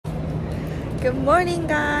Good morning,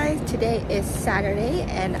 guys. Today is Saturday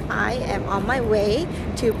and I am on my way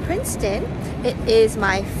to Princeton. It is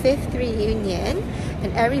my 5th reunion,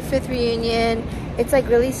 and every 5th reunion it's like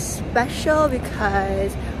really special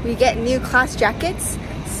because we get new class jackets.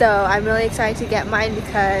 So I'm really excited to get mine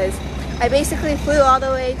because I basically flew all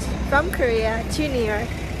the way from Korea to New York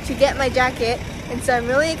to get my jacket, and so I'm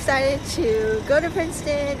really excited to go to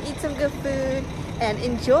Princeton, eat some good food, and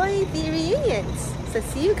enjoy the reunions. So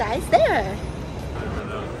see you guys there.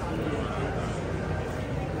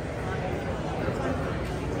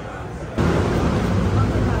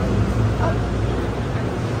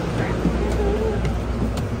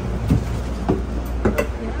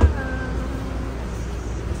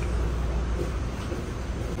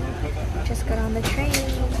 Just got on the train.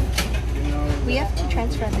 We have to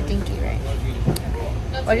transfer at the Dinky, right?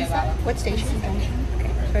 Okay. What is that? What station?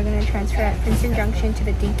 Okay, so we're gonna transfer at Princeton Junction to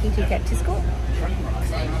the Dinky to get to school.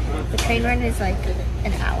 The train run is like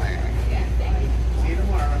an hour.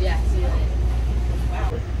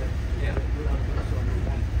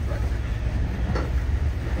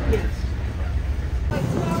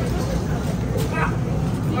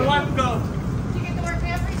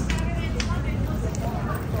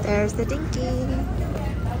 There's the Dinky.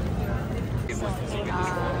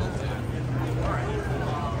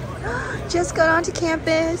 Just got onto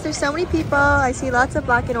campus. There's so many people. I see lots of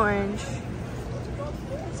black and orange.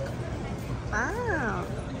 Wow.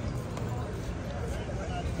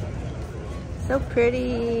 So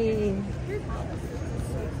pretty.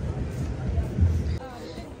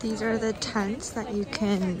 These are the tents that you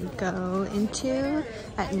can go into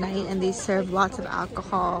at night, and they serve lots of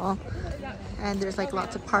alcohol, and there's like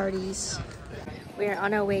lots of parties. We're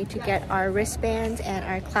on our way to get our wristbands and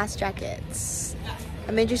our class jackets.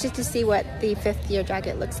 I'm interested to see what the 5th year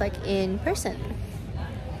jacket looks like in person.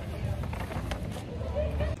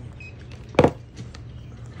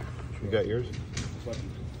 You got yours?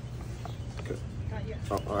 Okay.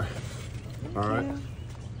 Oh, all right. All right.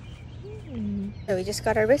 So we just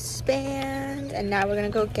got our wristband, and now we're gonna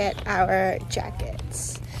go get our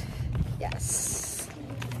jackets. Yes.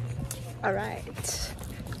 All right.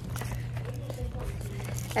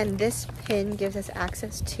 And this pin gives us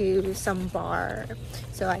access to some bar.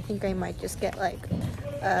 So I think I might just get like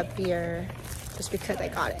a beer just because I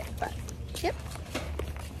got it, but yep.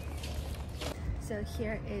 So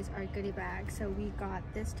here is our goodie bag. So we got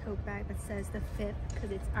this tote bag that says the 5th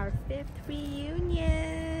because it's our 5th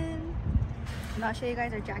reunion. And I'll show you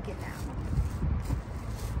guys our jacket now.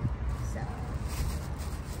 So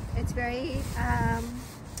it's very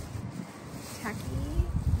tacky.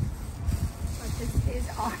 But this is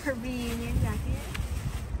our reunion jacket.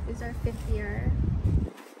 This is our 5th year.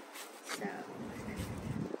 So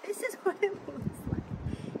this is what it looks like.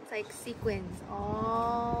 It's like sequins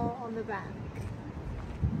all on the back.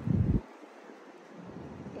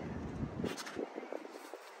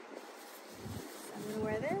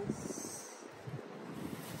 Wear this.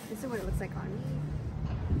 This is what it looks like on me.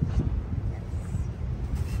 Yes.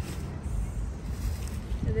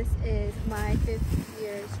 So this is my 5th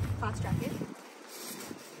year's class jacket.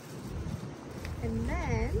 And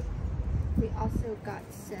then we also got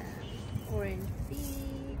some orange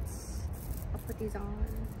beads. I'll put these on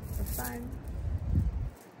for fun.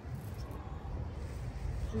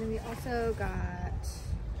 And then we also got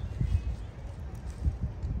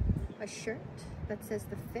a shirt that says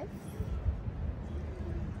the 5th.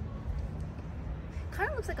 Kind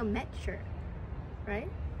of looks like a Met shirt, right?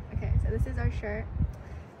 Okay, so this is our shirt.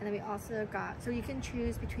 And then we also got, so you can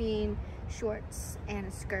choose between shorts and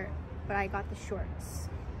a skirt, but I got the shorts.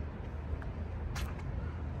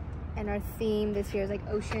 And our theme this year is like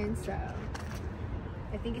ocean, so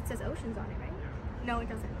I think it says oceans on it, right? No, it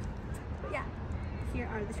doesn't. But yeah, here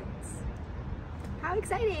are the shorts. How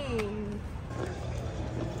exciting!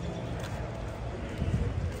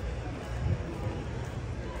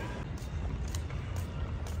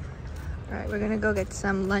 Alright, we're gonna go get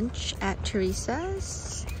some lunch at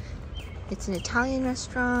Teresa's. It's an Italian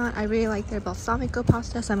restaurant. I really like their balsamico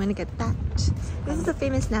pasta, so I'm gonna get that. This is the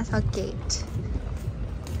famous Nassau Gate.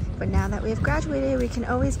 But now that we have graduated, we can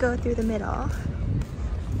always go through the middle.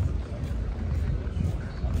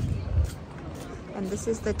 And this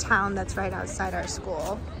is the town that's right outside our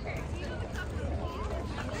school.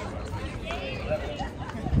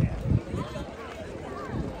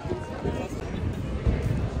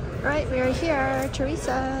 Right, we are here,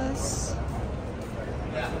 Teresa's.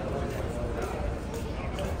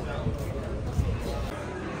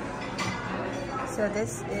 So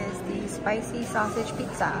this is the spicy sausage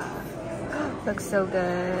pizza. Looks so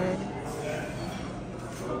good.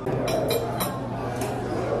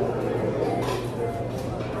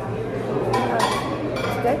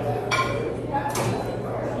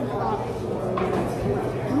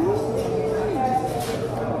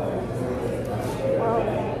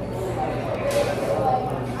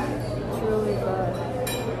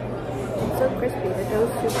 crispy. The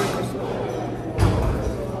dough's super crispy.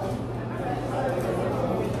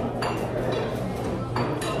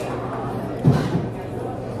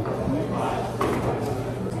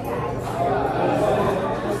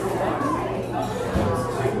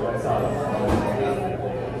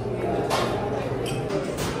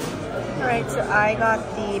 Alright, so I got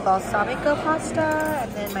the balsamico pasta,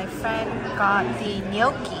 and then my friend got the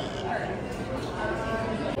gnocchi.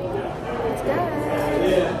 It's good.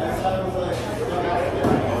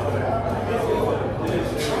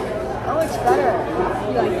 Oh, it's better.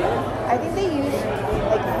 I think they use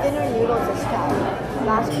like thinner noodles this time.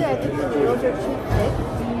 Last year, I think the noodles are too thick,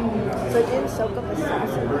 so it didn't soak up the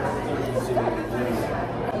sauce enough. It's good.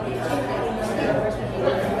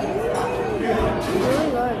 It's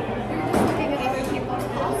really good.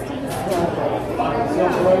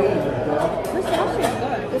 This sauce is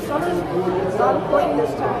good. The sauce is on point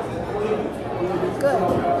this time. Good.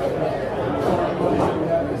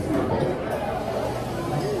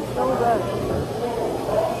 So good.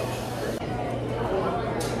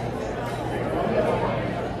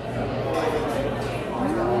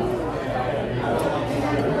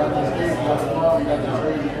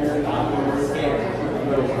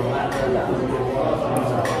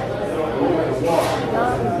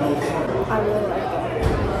 I really like it.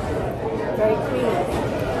 Very creamy.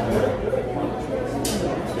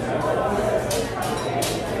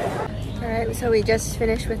 Alright, so we just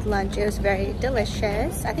finished with lunch. It was very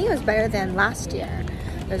delicious. I think it was better than last year.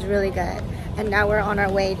 It was really good. And now we're on our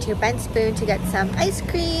way to Ben Spoon to get some ice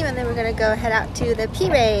cream, and then we're gonna go head out to the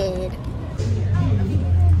P-Raid.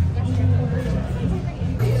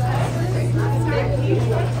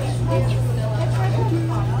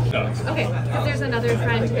 Okay, because there's another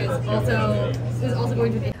friend who's also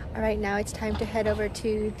going to the... Alright, now it's time to head over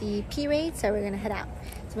to the P-Raid, so we're gonna head out.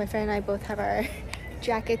 So my friend and I both have our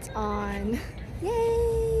jackets on.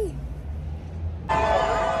 Yay!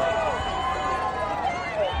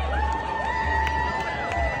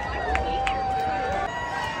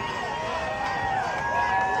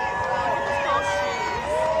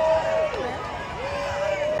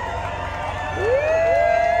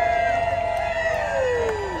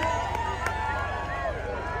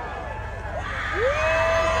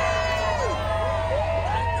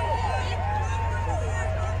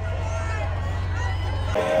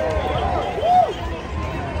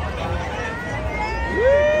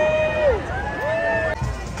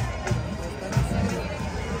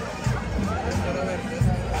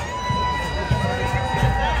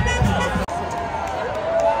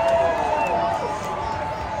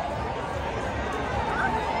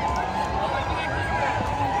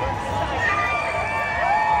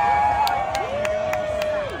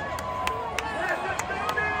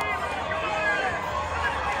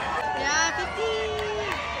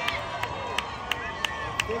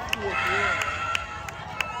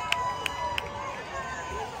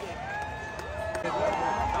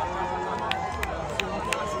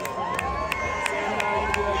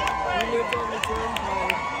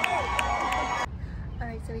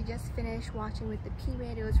 Alright, so we just finished watching with the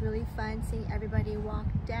P-Raid. It was really fun seeing everybody walk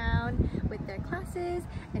down with their classes,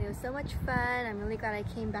 and it was so much fun. I'm really glad I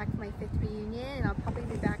came back for my 5th reunion, and I'll probably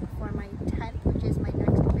be back for my 10th, which is my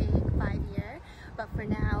next big 5-year. But for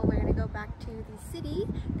now, we're gonna go back to the city.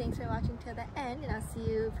 Thanks for watching till the end, and I'll see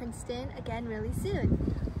you Princeton again really soon.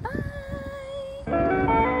 Bye!